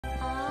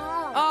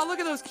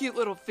at those cute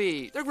little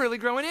feet. They're really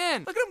growing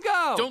in. Look at them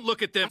go. Don't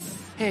look at them.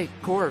 Hey,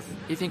 Korv,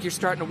 you think you're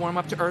starting to warm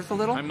up to Earth a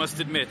little? I must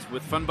admit,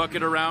 with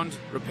Funbucket around,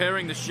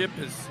 repairing the ship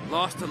has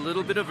lost a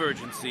little bit of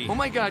urgency. Oh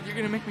my God, you're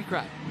gonna make me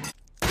cry.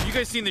 You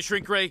guys seen the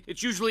shrink ray?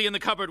 It's usually in the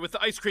cupboard with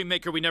the ice cream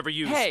maker we never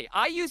use. Hey,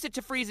 I use it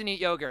to freeze and eat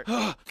yogurt.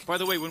 By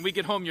the way, when we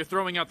get home, you're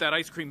throwing out that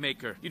ice cream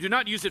maker. You do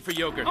not use it for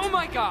yogurt. Oh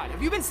my God,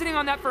 have you been sitting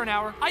on that for an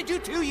hour? I do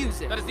too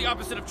use it. That is the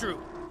opposite of true.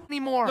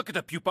 Anymore. Look at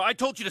the pupa. I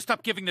told you to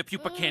stop giving the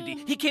pupa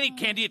candy. He can't eat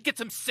candy. It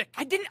gets him sick.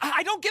 I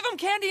don't give him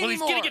candy Well,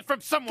 anymore. he's getting it from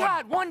someone.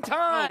 God, one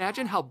time.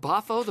 Imagine how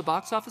boffo the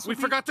box office would We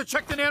be. forgot to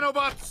check the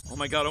nanobots. Oh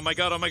my God, oh my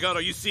God, oh my God.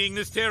 Are you seeing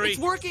this, Terry? It's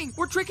working.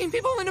 We're tricking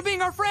people into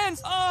being our friends.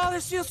 Oh,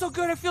 this feels so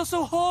good. I feel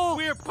so whole.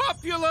 We're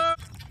popular.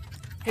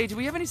 Hey, do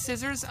we have any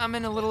scissors? I'm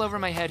in a little over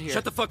my head here.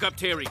 Shut the fuck up,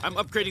 Terry. I'm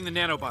upgrading the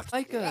nanobots.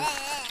 Like a...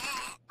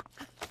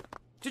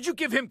 Did you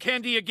give him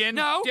candy again?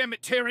 No. Damn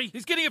it, Terry.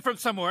 He's getting it from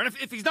somewhere. And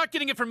if he's not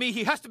getting it from me,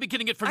 he has to be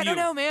getting it from you. I don't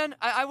know, man.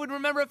 I would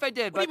remember if I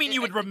did. What do you mean you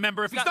would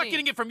remember? If he's not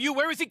getting it from you,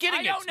 where is he getting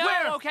it? I don't know,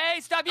 Where?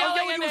 okay? Stop I'll yelling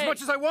yell at you me. as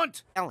much as I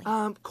want.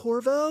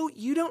 Korvo,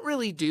 you don't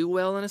really do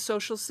well in a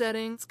social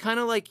setting. It's kind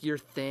of like your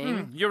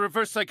thing. Your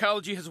reverse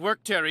psychology has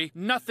worked, Terry.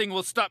 Nothing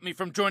will stop me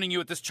from joining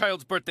you at this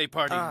child's birthday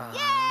party. Yay,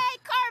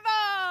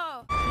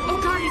 Korvo! Oh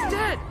God, he's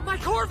dead! My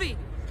Corvi!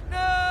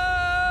 No!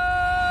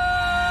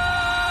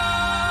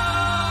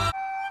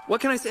 What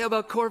can I say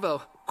about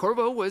Korvo?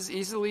 Korvo was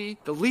easily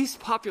the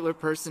least popular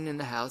person in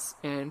the house,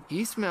 and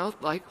he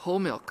smelled like whole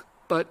milk.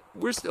 But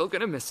we're still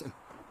gonna miss him.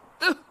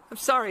 Ugh, I'm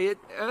sorry,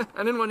 I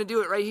didn't want to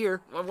do it right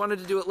here. I wanted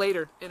to do it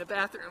later, in a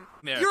bathroom.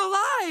 There. You're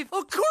alive!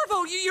 Oh,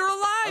 Korvo, you're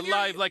alive!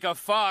 Alive like a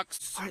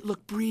fox. All right,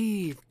 look,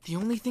 breathe. The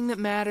only thing that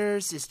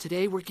matters is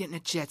today we're getting a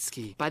jet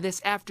ski. By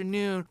this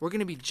afternoon, we're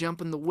gonna be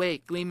jumping the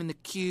wake, gleaming the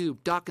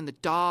cube, docking the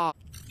dog.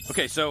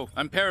 Okay, so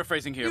I'm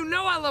paraphrasing here. You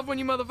know I love when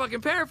you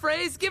motherfucking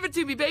paraphrase. Give it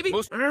to me, baby.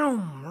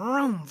 Vroom,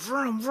 vroom,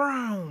 vroom,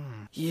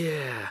 vroom.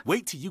 Yeah.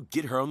 Wait till you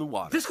get her on the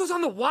water. This goes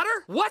on the water?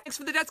 What? Thanks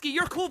for the jet ski.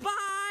 You're cool. Bye.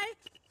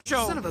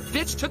 Joe. Son of a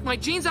bitch took my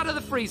jeans out of the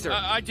freezer.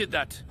 I did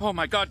that. Oh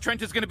my God,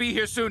 Trent is gonna be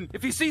here soon.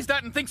 If he sees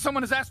that and thinks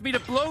someone has asked me to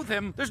blow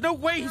them, there's no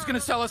way he's gonna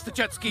sell us the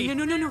jet ski.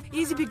 No.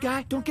 Easy, big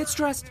guy. Don't get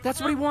stressed.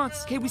 That's what he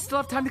wants. Okay, we still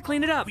have time to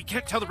clean it up. We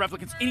can't tell the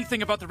replicants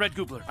anything about the Red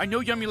Goobler. I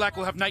know Yummulak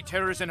will have night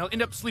terrors and he'll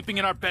end up sleeping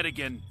in our bed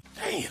again.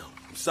 Damn.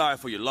 I'm sorry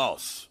for your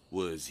loss.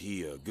 Was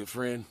he a good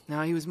friend?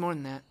 No, he was more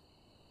than that.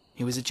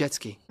 He was a jet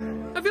ski.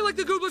 I feel like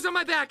the Goobler's on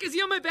my back. Is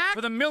he on my back?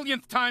 For the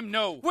millionth time,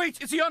 no.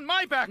 Wait, is he on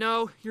my back?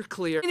 No, you're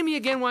clear. Me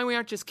again why we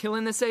aren't just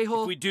killing this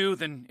a-hole? If we do,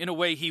 then in a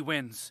way he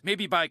wins.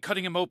 Maybe by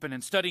cutting him open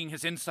and studying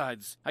his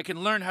insides. I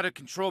can learn how to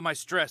control my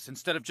stress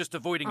instead of just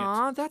avoiding it.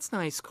 Aw, that's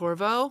nice,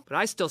 Korvo. But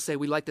I still say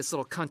we light this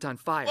little cunt on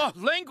fire. Oh,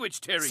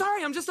 language, Terry.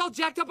 Sorry, I'm just all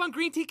jacked up on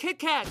green tea Kit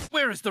Kats.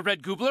 Where is the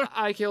Red Goobler?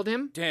 I killed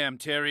him. Damn,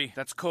 Terry,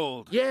 that's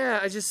cold.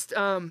 Yeah,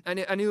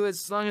 I knew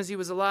as long as he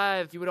was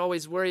alive, you would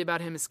always worry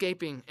about him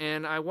escaping.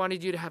 And I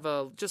wanted you to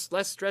have just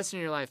less stress in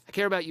your life. I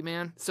care about you,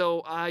 man.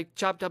 So I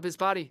chopped up his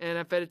body and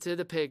I fed it to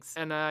the pigs.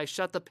 And I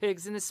shot the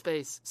pigs into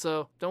space.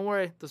 So don't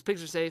worry, those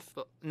pigs are safe.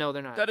 But no,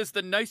 they're not. That is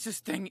the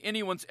nicest thing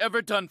anyone's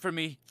ever done for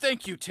me.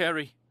 Thank you,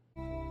 Terry.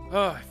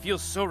 Oh, I feel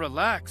so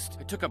relaxed.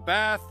 I took a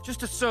bath,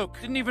 just a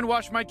soak. Didn't even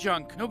wash my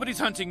junk. Nobody's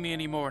hunting me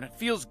anymore, and it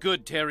feels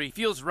good, Terry.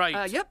 Feels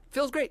right. Yep,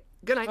 feels great.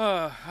 Good night.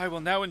 I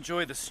will now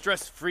enjoy the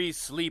stress-free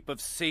sleep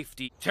of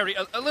safety. Terry,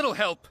 a little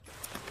help.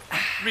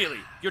 Really?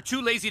 You're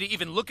too lazy to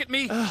even look at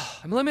me?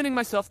 I'm limiting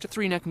myself to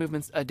 3 neck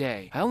movements a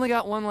day. I only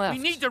got 1 left.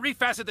 We need to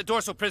refacet the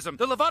dorsal prism.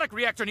 The Levotic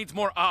reactor needs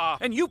more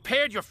and you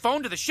paired your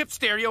phone to the ship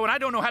stereo and I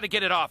don't know how to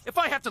get it off. If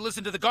I have to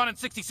listen to the Gone in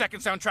 60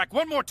 Seconds soundtrack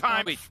one more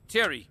time... Wait,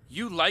 Terry,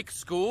 you like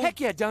school? Heck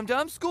yeah,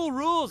 dum-dum. School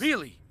rules.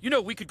 Really? You know,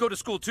 we could go to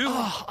school too.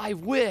 Oh, I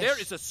wish. There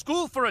is a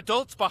school for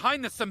adults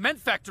behind the cement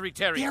factory,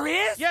 Terry. There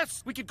is?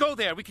 Yes, we could go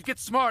there. We could get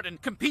smart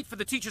and compete for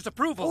the teacher's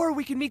approval. Or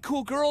we could meet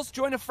cool girls,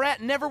 join a frat,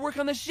 and never work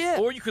on the ship.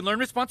 Or you can learn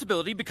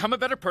responsibility, become a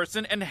better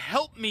person, and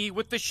help me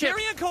with the ship.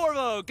 Terry and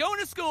Korvo, going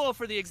to school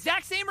for the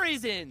exact same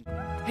reason.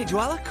 Hey, do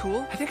I look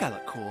cool? I think I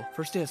look cool.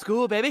 First day of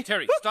school, baby.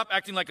 Terry, stop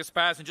acting like a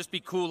spaz and just be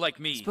cool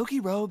like me. Spooky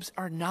robes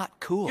are not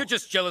cool. You're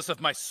just jealous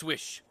of my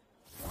swish.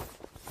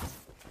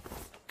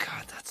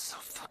 God, that's so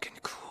fucking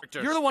cool.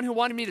 You're the one who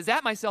wanted me to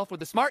zap myself with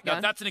the smart gun.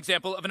 Now that's an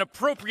example of an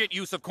appropriate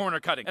use of corner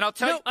cutting. And I'll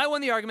tell you... I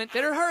won the argument.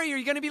 Better hurry or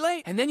you're gonna be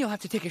late. And then you'll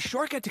have to take a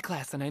shortcut to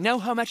class, and I know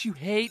how much you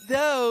hate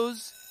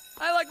those.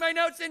 I like my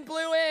notes in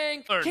blue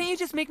ink. Can't you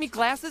just make me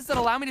glasses that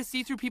allow me to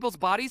see through people's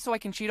bodies so I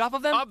can cheat off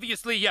of them?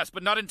 Obviously, yes,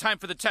 but not in time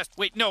for the test.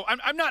 Wait, no,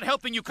 I'm not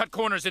helping you cut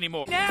corners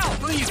anymore. Now!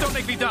 Please don't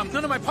make me dumb.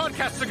 None of my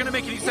podcasts are gonna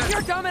make any sense. If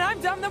you're dumb and I'm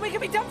dumb, then we can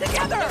be dumb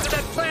together!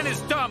 That plan is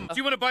dumb. Do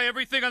you want to buy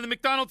everything on the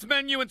McDonald's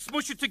menu and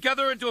smoosh it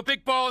together into a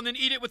big ball and then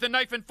eat it with a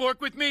knife and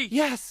fork with me?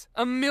 Yes,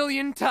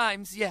 1,000,000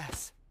 times,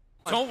 yes.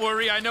 Don't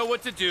worry, I know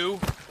what to do.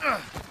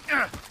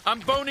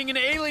 I'm boning an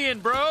alien,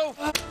 bro.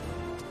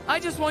 I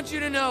just want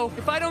you to know,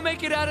 if I don't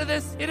make it out of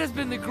this, it has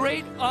been the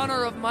great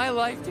honor of my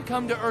life to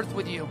come to Earth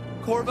with you.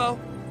 Korvo,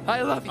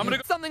 I love you. I'm gonna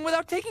go- Something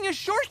without taking a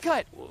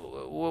shortcut.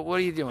 What are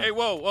you doing? Hey,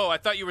 whoa, I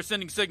thought you were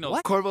sending signals.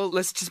 What? Corvo,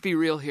 let's just be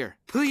real here.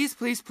 Please,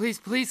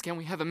 can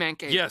we have a man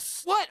cave?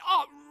 Yes. What?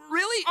 Oh,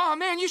 really? Oh,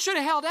 man, you should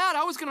have held out.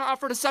 I was gonna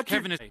offer to suck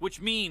Kevin,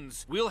 which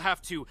means we'll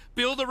have to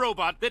build a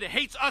robot that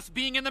hates us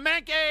being in the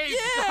man cave.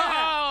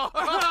 Yeah!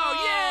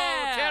 Oh,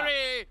 yeah!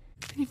 Terry!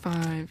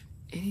 85,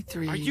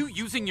 83... Are you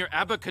using your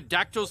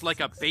abacadactyls like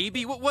a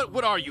baby?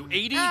 What are you,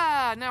 80?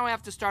 Now I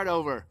have to start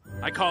over.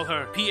 I call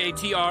her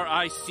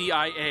Patricia.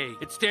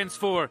 It stands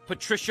for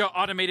Patricia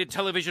Automated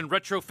Television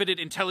Retrofitted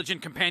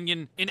Intelligent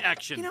Companion in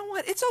Action. You know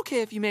what? It's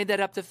okay if you made that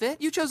up to fit.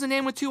 You chose a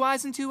name with 2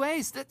 I's and 2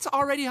 A's. That's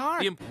already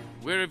hard.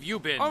 Where have you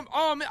been?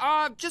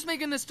 Just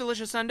making this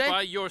delicious sundae.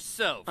 By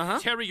yourself. Uh-huh.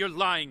 Terry, you're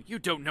lying. You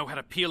don't know how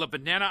to peel a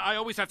banana. I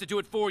always have to do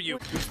it for you.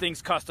 These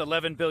things cost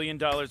 $11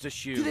 billion a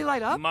shoe. Do they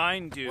light up?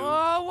 Mine do.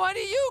 Oh, why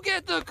do you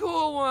get the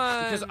cool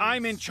one? Because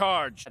I'm in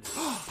charge.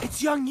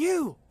 It's young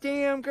you.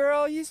 Damn,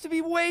 girl, you used to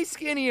be way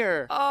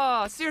skinnier.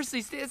 Oh,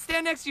 seriously,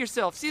 stand next to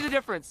yourself. See the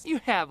difference. You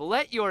have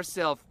let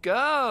yourself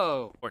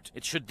go.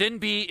 It should then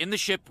be in the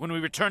ship when we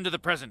return to the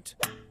present.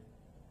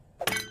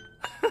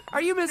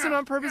 Are you missing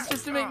on purpose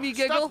just to make me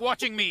giggle? Stop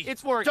watching me.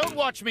 It's working. Don't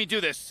watch me do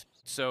this.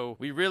 So,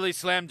 we really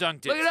slam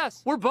dunked it. Look at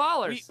us. We're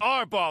ballers. We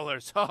are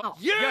ballers. Oh,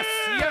 Yeah!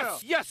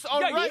 Yes,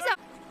 all right.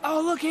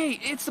 Oh, look, hey,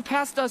 it's the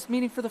past us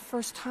meeting for the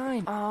first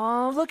time.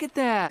 Oh, look at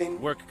that.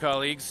 Work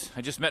colleagues.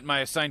 I just met my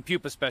assigned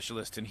pupa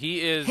specialist, and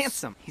he is...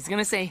 Handsome. He's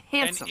gonna say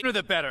handsome. And the sooner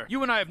the better.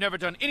 You and I have never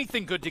done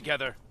anything good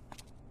together.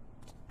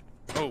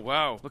 Oh,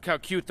 wow. Look how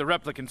cute the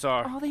replicants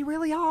are. Oh, they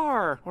really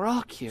are. We're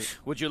all cute.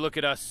 Would you look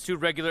at us, 2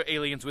 regular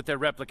aliens with their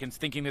replicants,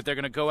 thinking that they're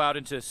gonna go out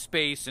into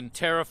space and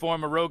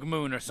terraform a rogue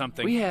moon or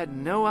something. We had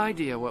no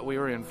idea what we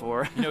were in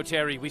for. You know,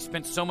 Terry, we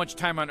spent so much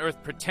time on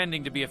Earth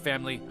pretending to be a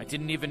family, I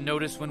didn't even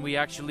notice when we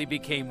actually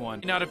became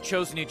one. We may not have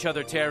chosen each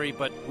other, Terry,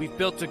 but we've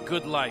built a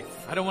good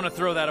life. I don't want to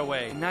throw that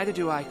away. Neither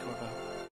do I, Korvo.